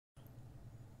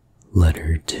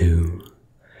Letter 2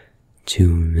 to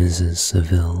Mrs.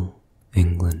 Saville,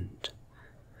 England,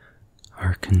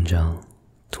 Archangel,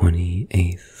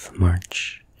 28th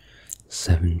March,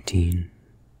 17.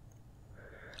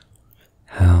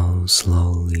 How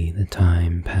slowly the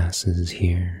time passes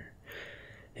here,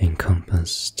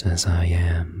 encompassed as I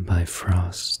am by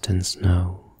frost and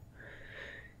snow,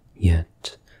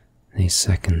 yet a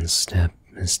second step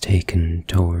is taken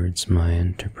towards my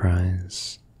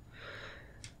enterprise.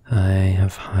 I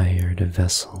have hired a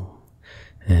vessel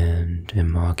and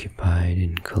am occupied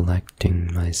in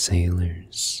collecting my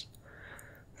sailors.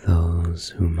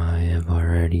 Those whom I have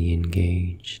already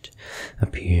engaged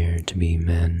appear to be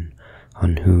men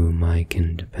on whom I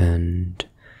can depend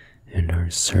and are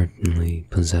certainly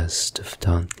possessed of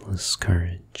dauntless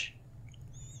courage.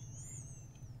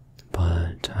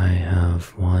 But I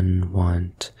have one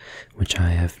want which I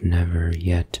have never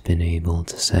yet been able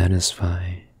to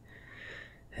satisfy,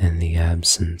 and the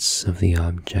absence of the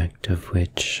object of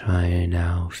which I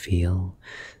now feel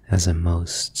as a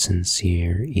most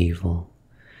sincere evil.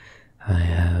 I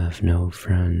have no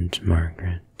friend,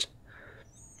 Margaret.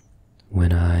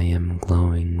 When I am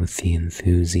glowing with the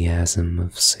enthusiasm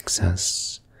of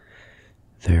success,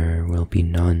 there will be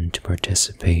none to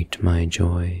participate my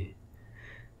joy.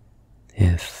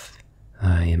 If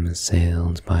I am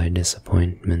assailed by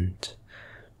disappointment,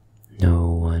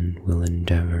 no one will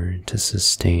endeavor to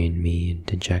sustain me in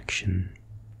dejection.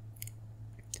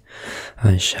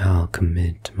 I shall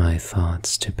commit my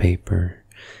thoughts to paper,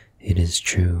 it is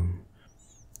true,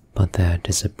 but that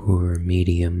is a poor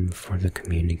medium for the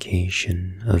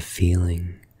communication of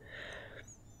feeling.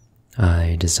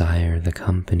 I desire the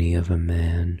company of a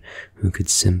man who could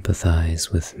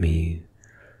sympathize with me,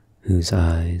 whose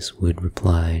eyes would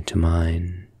reply to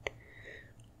mine.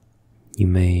 You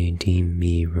may deem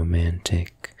me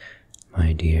romantic,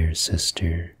 my dear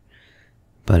sister,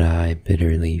 but I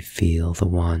bitterly feel the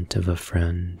want of a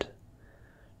friend.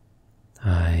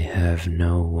 I have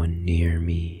no one near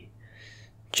me,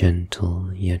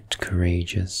 gentle yet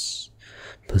courageous,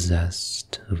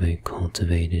 possessed of a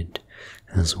cultivated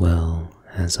as well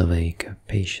as of a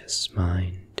capacious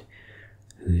mind,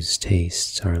 whose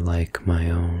tastes are like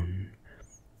my own,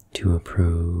 to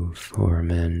approve or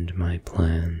amend my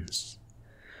plans.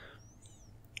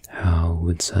 How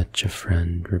would such a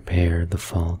friend repair the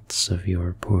faults of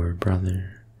your poor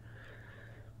brother?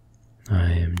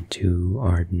 I am too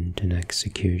ardent in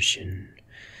execution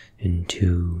and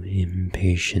too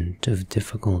impatient of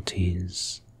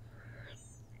difficulties.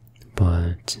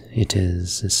 But it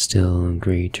is a still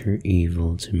greater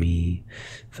evil to me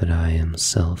that I am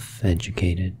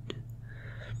self-educated.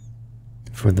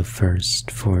 For the first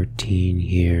 14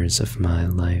 years of my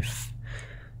life,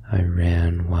 I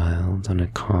ran wild on a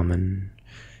common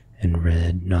and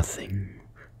read nothing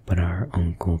but our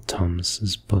Uncle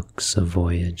Thomas's books of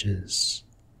voyages.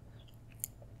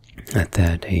 At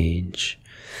that age,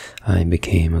 I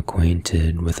became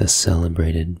acquainted with the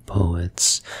celebrated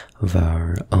poets of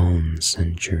our own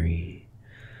century,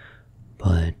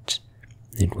 but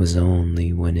it was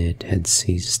only when it had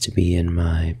ceased to be in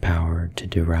my power to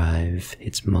derive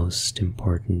its most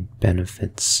important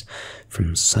benefits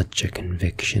from such a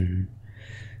conviction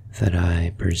that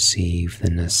I perceived the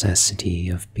necessity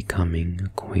of becoming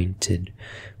acquainted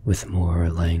with more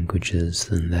languages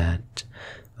than that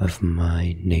of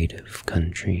my native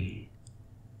country.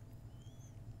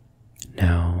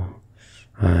 Now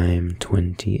I am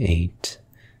 28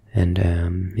 and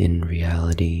am in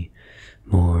reality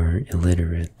more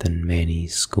illiterate than many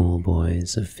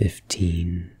schoolboys of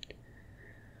 15.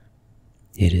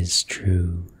 It is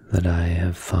true that I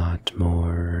have thought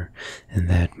more, and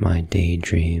that my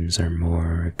daydreams are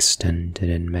more extended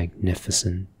and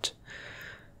magnificent,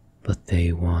 but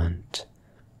they want,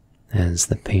 as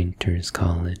the painters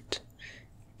call it,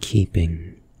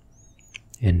 keeping,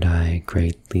 and I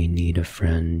greatly need a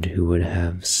friend who would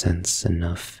have sense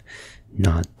enough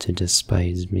not to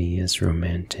despise me as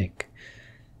romantic,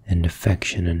 and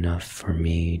affection enough for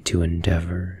me to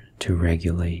endeavor to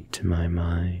regulate my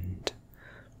mind.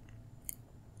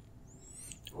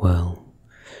 Well,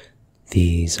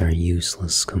 these are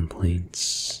useless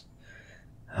complaints.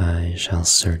 I shall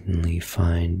certainly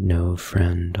find no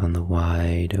friend on the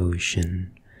wide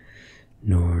ocean,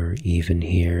 nor even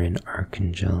here in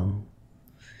Archangel,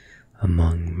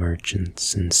 among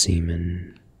merchants and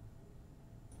seamen.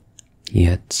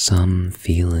 Yet some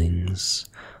feelings,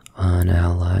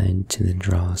 unallied to the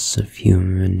dross of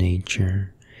human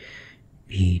nature,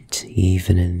 beat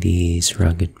even in these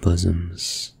rugged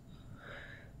bosoms.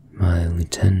 My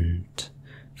lieutenant,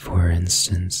 for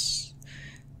instance,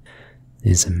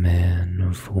 is a man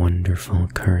of wonderful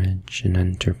courage and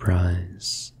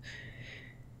enterprise.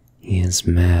 He is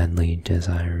madly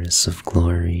desirous of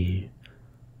glory,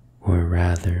 or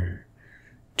rather,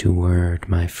 to word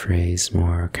my phrase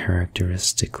more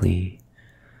characteristically,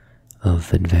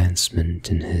 of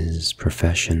advancement in his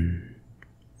profession.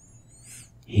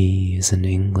 He is an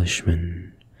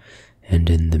Englishman, and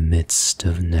in the midst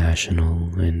of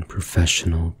national and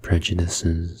professional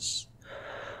prejudices,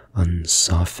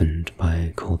 unsoftened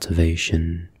by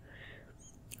cultivation,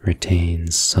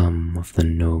 retains some of the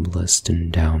noblest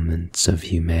endowments of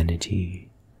humanity.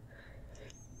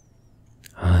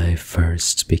 I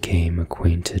first became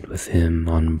acquainted with him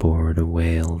on board a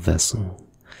whale vessel.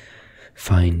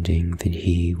 Finding that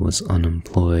he was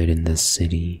unemployed in this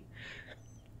city,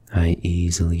 I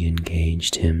easily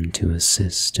engaged him to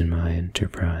assist in my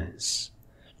enterprise.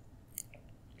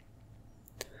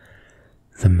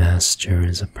 The master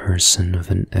is a person of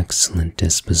an excellent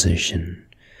disposition,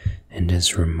 and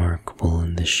is remarkable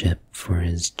in the ship for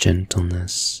his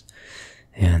gentleness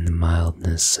and the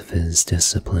mildness of his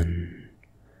discipline.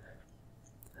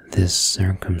 This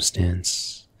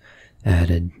circumstance,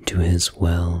 added to his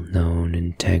well-known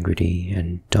integrity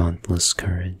and dauntless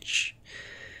courage,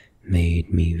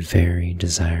 made me very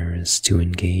desirous to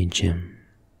engage him.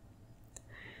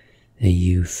 A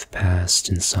youth passed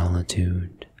in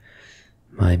solitude,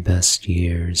 my best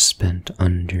years spent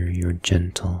under your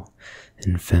gentle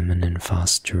and feminine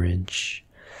fosterage,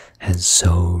 has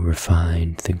so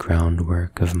refined the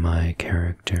groundwork of my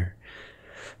character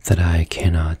that I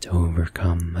cannot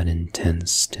overcome an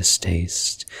intense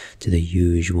distaste to the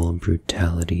usual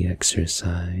brutality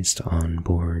exercised on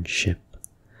board ship.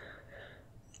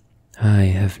 I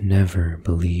have never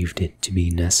believed it to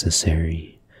be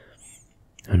necessary,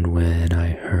 and when I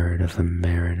heard of a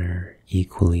mariner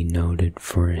equally noted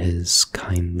for his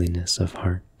kindliness of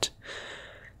heart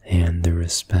and the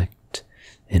respect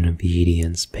and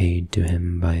obedience paid to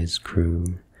him by his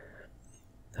crew,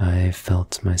 I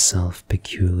felt myself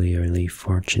peculiarly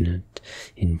fortunate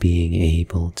in being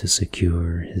able to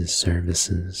secure his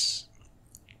services.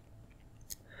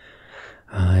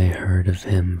 I heard of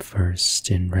him first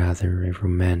in rather a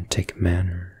romantic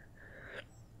manner,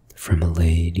 from a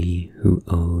lady who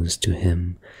owes to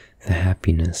him the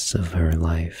happiness of her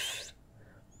life.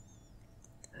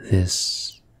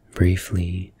 This,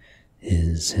 briefly,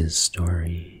 is his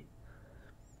story.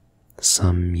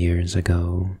 Some years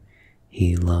ago,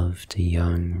 he loved a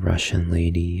young Russian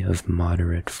lady of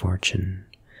moderate fortune,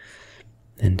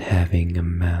 and having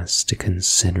amassed a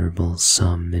considerable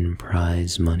sum in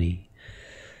prize money,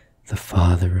 the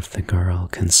father of the girl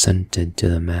consented to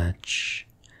the match.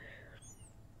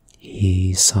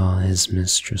 He saw his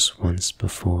mistress once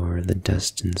before the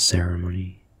destined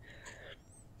ceremony,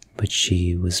 but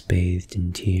she was bathed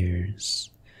in tears,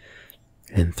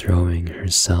 and throwing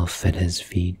herself at his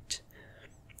feet,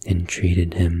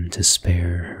 entreated him to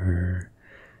spare her,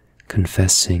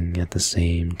 confessing at the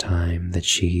same time that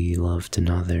she loved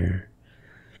another,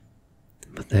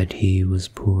 but that he was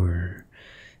poor,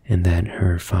 and that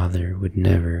her father would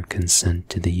never consent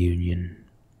to the union.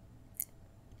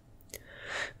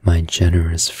 My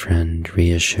generous friend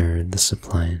reassured the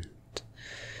suppliant,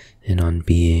 and on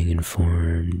being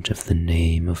informed of the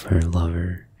name of her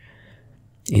lover,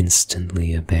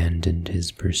 instantly abandoned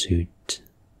his pursuit.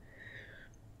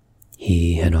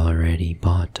 He had already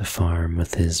bought a farm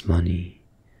with his money,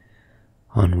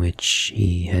 on which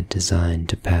he had designed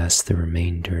to pass the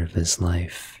remainder of his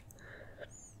life,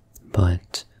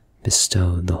 but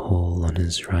bestowed the whole on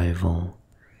his rival,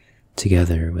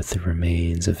 together with the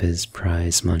remains of his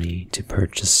prize money to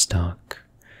purchase stock,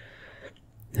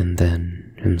 and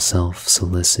then himself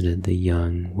solicited the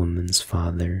young woman's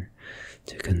father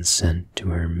to consent to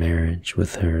her marriage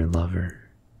with her lover.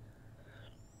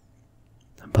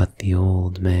 But the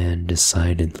old man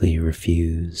decidedly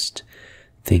refused,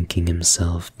 thinking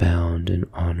himself bound in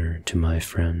honor to my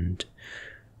friend,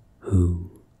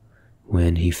 who,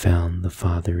 when he found the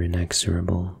father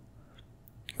inexorable,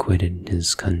 quitted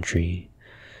his country,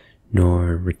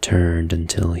 nor returned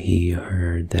until he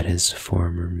heard that his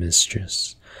former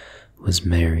mistress was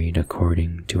married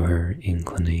according to her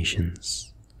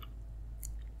inclinations.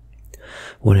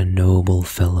 What a noble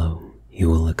fellow, you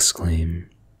will exclaim.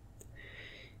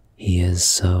 He is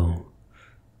so,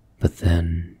 but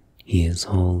then he is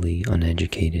wholly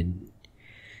uneducated.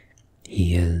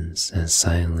 He is as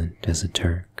silent as a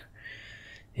Turk,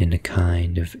 and a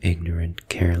kind of ignorant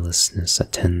carelessness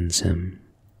attends him,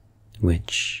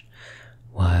 which,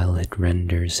 while it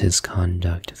renders his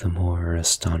conduct the more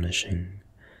astonishing,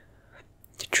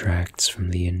 detracts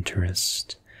from the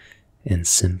interest and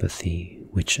sympathy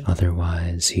which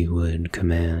otherwise he would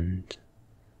command.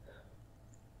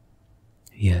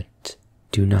 Yet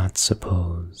do not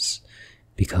suppose,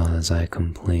 because I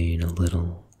complain a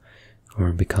little,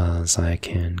 or because I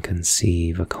can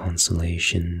conceive a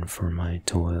consolation for my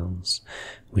toils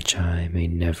which I may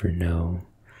never know,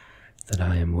 that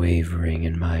I am wavering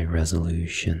in my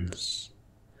resolutions.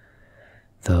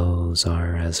 Those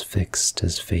are as fixed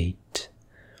as fate,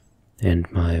 and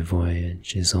my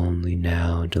voyage is only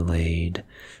now delayed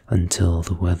until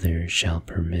the weather shall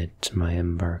permit my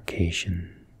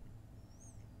embarkation.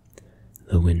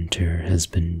 The winter has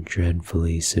been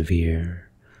dreadfully severe,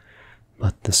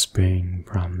 but the spring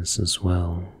promises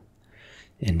well,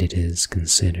 and it is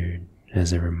considered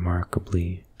as a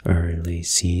remarkably early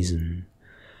season,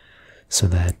 so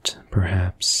that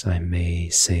perhaps I may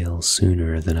sail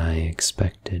sooner than I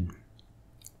expected.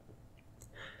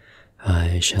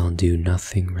 I shall do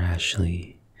nothing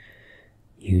rashly.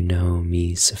 You know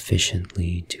me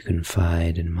sufficiently to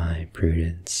confide in my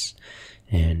prudence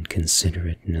and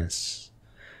considerateness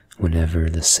whenever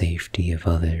the safety of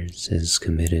others is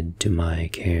committed to my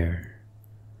care.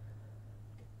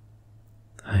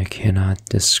 I cannot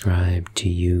describe to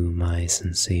you my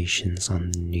sensations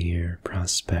on the near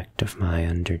prospect of my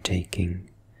undertaking.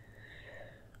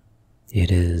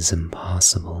 It is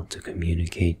impossible to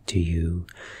communicate to you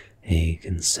a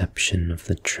conception of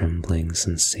the trembling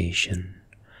sensation,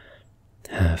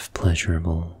 half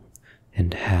pleasurable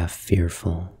and half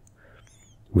fearful,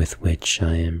 with which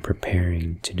I am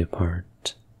preparing to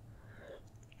depart.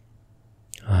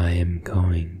 I am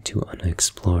going to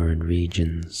unexplored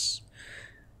regions,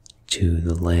 to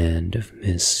the land of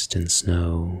mist and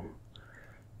snow,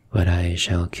 but I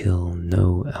shall kill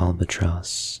no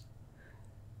albatross.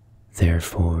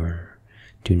 Therefore,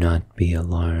 do not be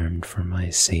alarmed for my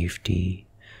safety,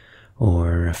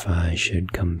 or if I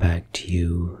should come back to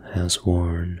you as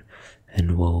worn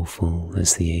and woeful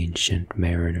as the ancient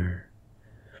mariner.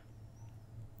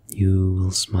 You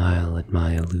will smile at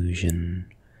my illusion,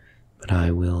 but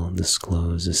I will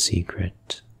disclose a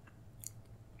secret.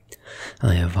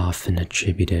 I have often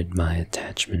attributed my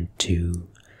attachment to,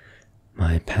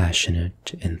 my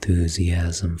passionate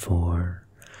enthusiasm for,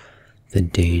 the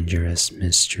dangerous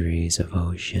mysteries of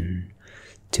ocean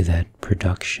to that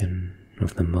production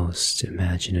of the most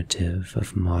imaginative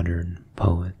of modern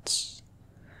poets.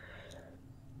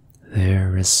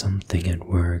 There is something at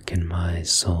work in my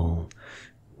soul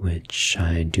which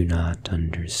I do not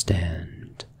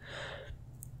understand.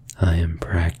 I am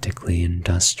practically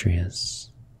industrious,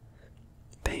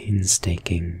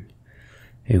 painstaking,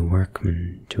 a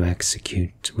workman to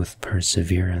execute with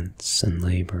perseverance and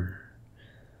labor.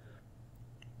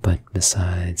 But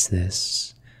besides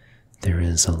this, there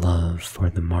is a love for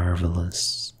the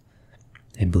marvelous,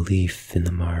 a belief in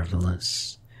the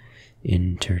marvelous,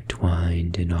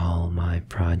 intertwined in all my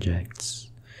projects,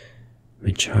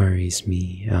 which hurries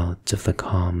me out of the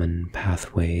common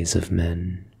pathways of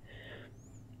men,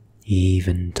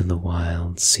 even to the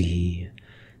wild sea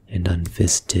and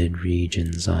unvisited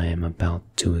regions I am about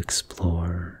to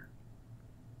explore.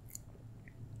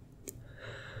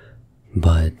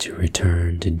 But to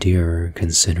return to dearer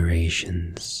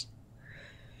considerations,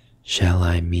 shall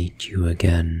I meet you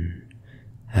again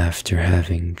after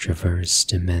having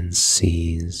traversed immense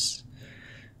seas,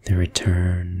 the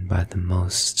return by the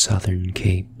most southern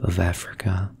cape of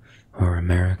Africa or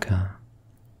America?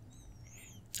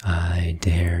 I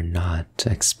dare not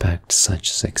expect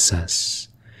such success,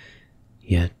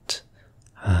 yet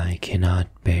I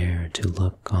cannot bear to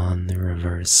look on the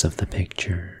reverse of the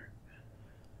picture.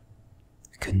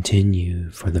 Continue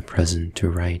for the present to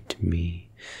write to me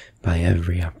by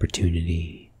every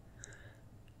opportunity.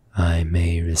 I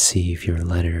may receive your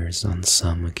letters on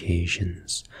some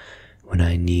occasions when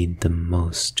I need them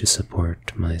most to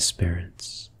support my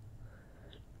spirits.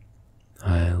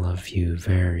 I love you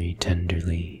very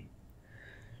tenderly.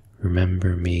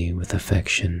 Remember me with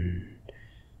affection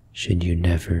should you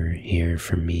never hear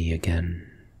from me again.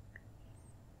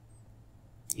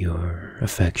 Your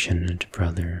affectionate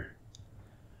brother,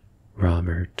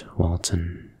 Robert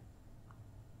Walton.